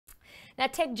Now,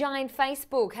 tech giant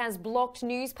Facebook has blocked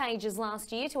news pages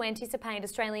last year to anticipate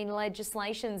Australian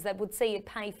legislations that would see it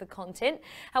pay for content.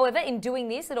 However, in doing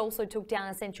this, it also took down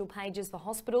essential pages for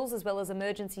hospitals as well as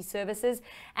emergency services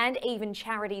and even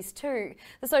charities too.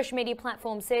 The social media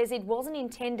platform says it wasn't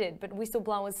intended, but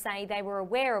whistleblowers say they were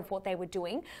aware of what they were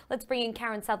doing. Let's bring in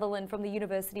Karen Sutherland from the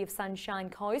University of Sunshine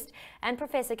Coast and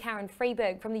Professor Karen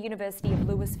Freeberg from the University of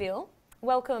Louisville.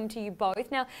 Welcome to you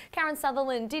both. Now, Karen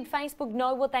Sutherland, did Facebook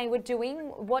know what they were doing?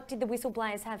 What did the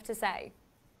whistleblowers have to say?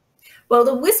 Well,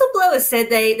 the whistleblowers said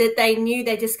that they knew,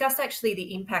 they discussed actually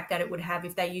the impact that it would have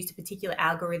if they used a particular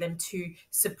algorithm to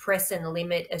suppress and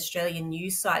limit Australian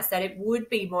news sites, that it would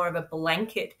be more of a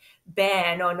blanket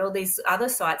ban on all these other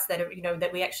sites that are,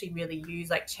 that we actually really use,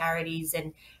 like charities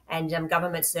and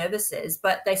government services,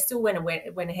 but they still went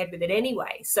ahead with it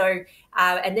anyway. So,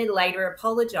 and then later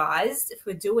apologised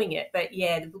for doing it. But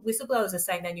yeah, the whistleblowers are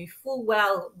saying they knew full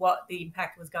well what the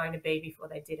impact was going to be before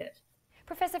they did it.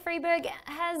 Professor Freeberg,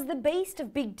 has the beast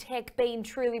of big tech been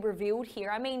truly revealed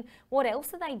here? I mean, what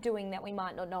else are they doing that we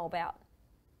might not know about?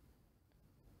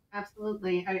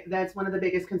 Absolutely. That's one of the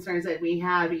biggest concerns that we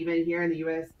have even here in the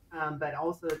U.S., but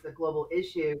also it's a global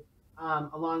issue,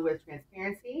 along with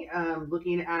transparency,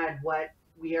 looking at what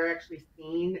we are actually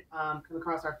seeing come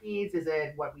across our feeds. Is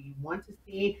it what we want to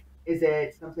see? Is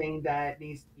it something that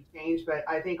needs to be changed? But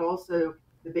I think also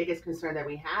the biggest concern that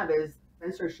we have is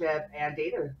censorship and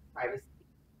data privacy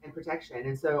and protection.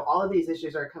 And so all of these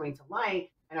issues are coming to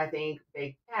light. And I think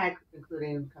big tech,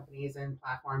 including companies and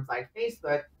platforms like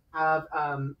Facebook, have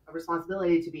a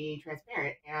responsibility to be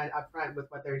transparent and upfront with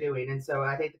what they're doing. And so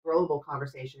I think the global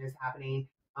conversation is happening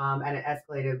at an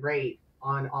escalated rate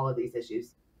on all of these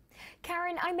issues.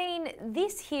 Karen, I mean,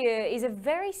 this here is a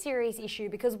very serious issue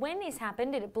because when this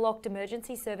happened, it blocked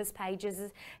emergency service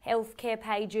pages, healthcare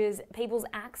pages, people's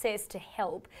access to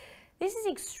help. This is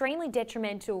extremely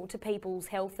detrimental to people's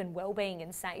health and well-being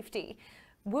and safety.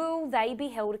 Will they be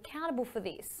held accountable for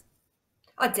this?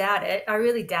 I doubt it. I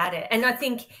really doubt it. And I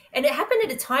think, and it happened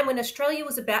at a time when Australia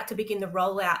was about to begin the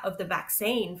rollout of the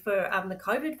vaccine for the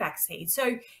COVID vaccine.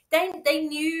 So they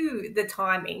knew the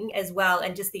timing as well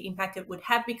and just the impact it would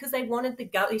have because they wanted the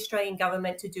Australian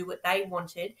government to do what they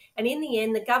wanted. And in the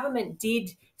end, the government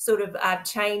did sort of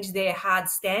change their hard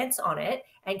stance on it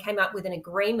and came up with an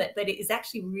agreement, but it is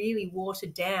actually really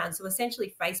watered down. So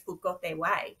essentially Facebook got their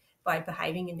way by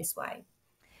behaving in this way.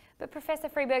 But Professor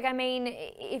Freeberg, I mean,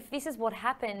 if this is what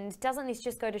happened, doesn't this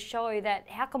just go to show that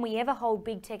how can we ever hold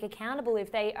big tech accountable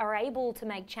if they are able to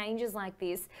make changes like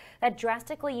this that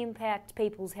drastically impact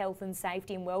people's health and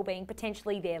safety and well-being,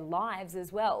 potentially their lives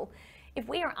as well? If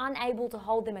we are unable to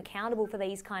hold them accountable for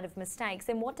these kind of mistakes,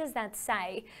 then what does that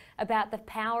say about the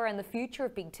power and the future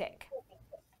of big tech?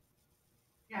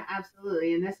 Yeah,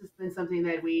 absolutely. And this has been something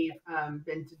that we've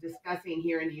been discussing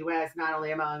here in the US, not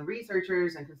only among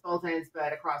researchers and consultants,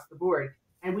 but across the board.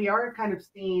 And we are kind of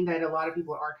seeing that a lot of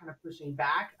people are kind of pushing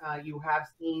back. You have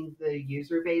seen the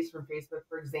user base from Facebook,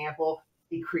 for example,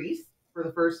 decrease for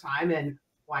the first time in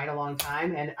quite a long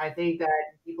time. And I think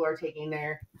that people are taking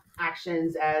their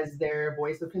actions as their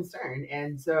voice of concern.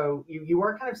 And so you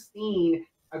are kind of seeing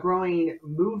a growing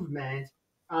movement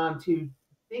to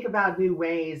think about new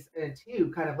ways to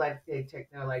kind of let big tech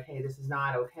know, like, hey, this is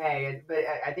not okay. But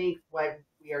I think what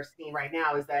we are seeing right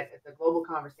now is that the global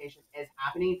conversation is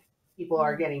happening. People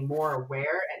are getting more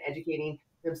aware and educating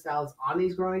themselves on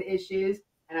these growing issues.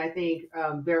 And I think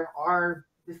there are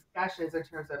discussions in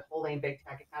terms of holding big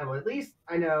tech accountable. At least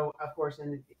I know, of course,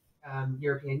 in the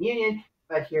European Union,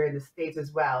 but here in the States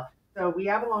as well. So we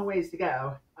have a long ways to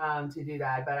go to do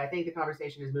that. But I think the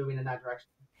conversation is moving in that direction.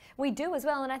 We do as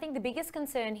well, and I think the biggest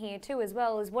concern here too as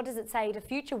well is what does it say to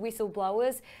future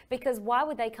whistleblowers, because why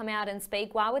would they come out and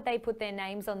speak? Why would they put their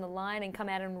names on the line and come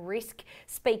out and risk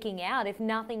speaking out if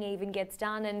nothing even gets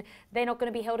done and they're not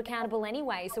going to be held accountable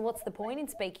anyway? So what's the point in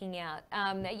speaking out?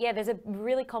 Yeah, there's a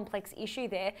really complex issue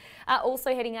there.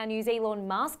 Also heading our news, Elon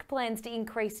Musk plans to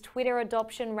increase Twitter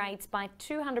adoption rates by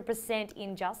 200%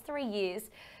 in just 3 years.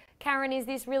 Karen, is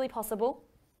this really possible?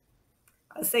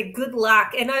 I say good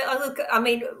luck. And I look, I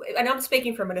mean, and I'm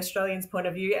speaking from an Australian's point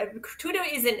of view. Twitter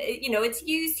isn't, it's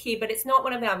used here, but it's not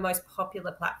one of our most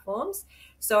popular platforms.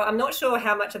 So I'm not sure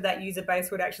how much of that user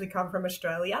base would actually come from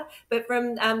Australia. But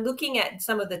from looking at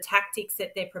some of the tactics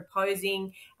that they're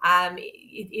proposing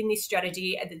in this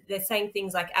strategy, they're saying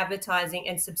things like advertising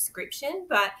and subscription.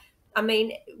 But I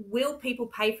mean, will people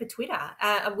pay for Twitter?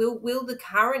 Will the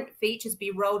current features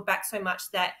be rolled back so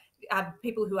much that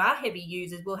people who are heavy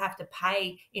users will have to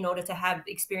pay in order to have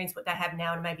experience what they have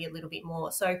now and maybe a little bit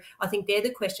more. So I think they're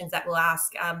the questions that we'll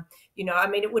ask. You know, I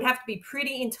mean, it would have to be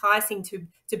pretty enticing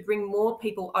to bring more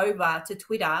people over to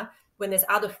Twitter when there's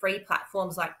other free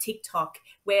platforms like TikTok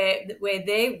where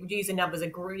their user numbers are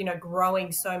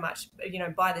growing so much, you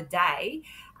know, by the day.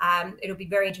 It'll be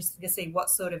very interesting to see what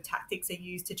sort of tactics are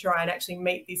used to try and actually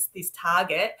meet this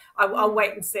target. I'll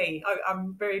wait and see.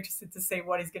 I'm very interested to see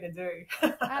what he's going to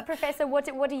do. Professor, what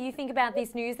do you think about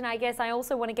this news? And I guess I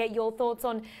also want to get your thoughts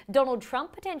on Donald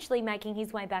Trump potentially making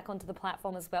his way back onto the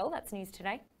platform as well. That's news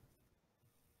today.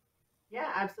 Yeah,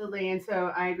 absolutely. And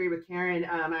so I agree with Karen.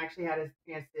 I actually had a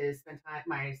chance to spend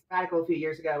my sabbatical a few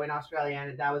years ago in Australia,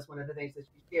 and that was one of the things that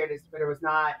she shared is Twitter was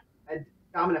not a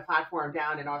dominant platform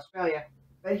down in Australia.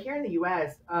 But here in the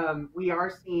U.S., we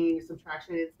are seeing some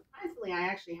traction. And surprisingly, I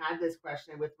actually had this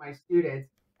question with my students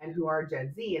and who are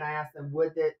Gen Z, and I asked them,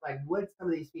 would some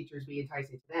of these features be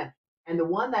enticing to them? And the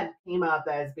one that came up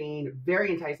as being very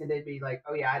enticing, they'd be like,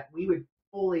 oh yeah, we would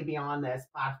fully be on this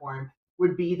platform,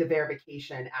 would be the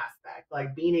verification aspect,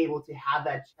 like being able to have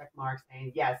that check mark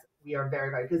saying, yes, we are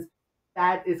verified, because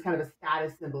that is kind of a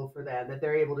status symbol for them, that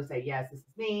they're able to say, yes, this is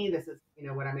me, this is, you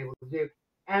know, what I'm able to do.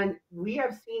 And we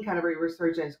have seen kind of a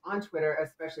resurgence on Twitter,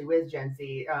 especially with Gen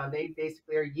Z. They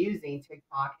basically are using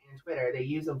TikTok and Twitter. They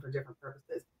use them for different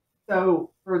purposes.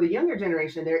 So for the younger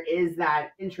generation, there is that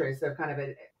interest of kind of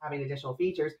having additional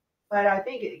features. But I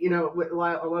think, you know,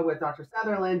 with Dr.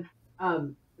 Sutherland,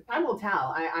 time will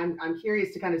tell. I'm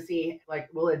curious to kind of see, like,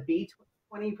 will it be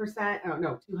 20%? Oh,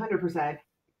 no, 200%,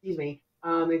 excuse me,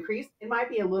 increase? It might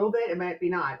be a little bit, it might be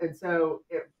not. And so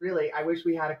it really, I wish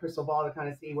we had a crystal ball to kind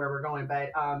of see where we're going.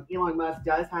 But Elon Musk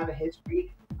does have a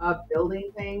history of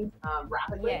building things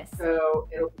rapidly. Yes. So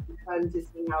it'll be fun to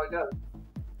see how it goes.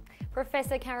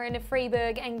 Professor Karen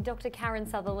Freeberg and Dr. Karen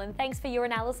Sutherland, thanks for your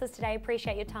analysis today.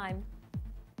 Appreciate your time.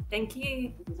 Thank you.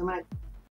 Thank you so much.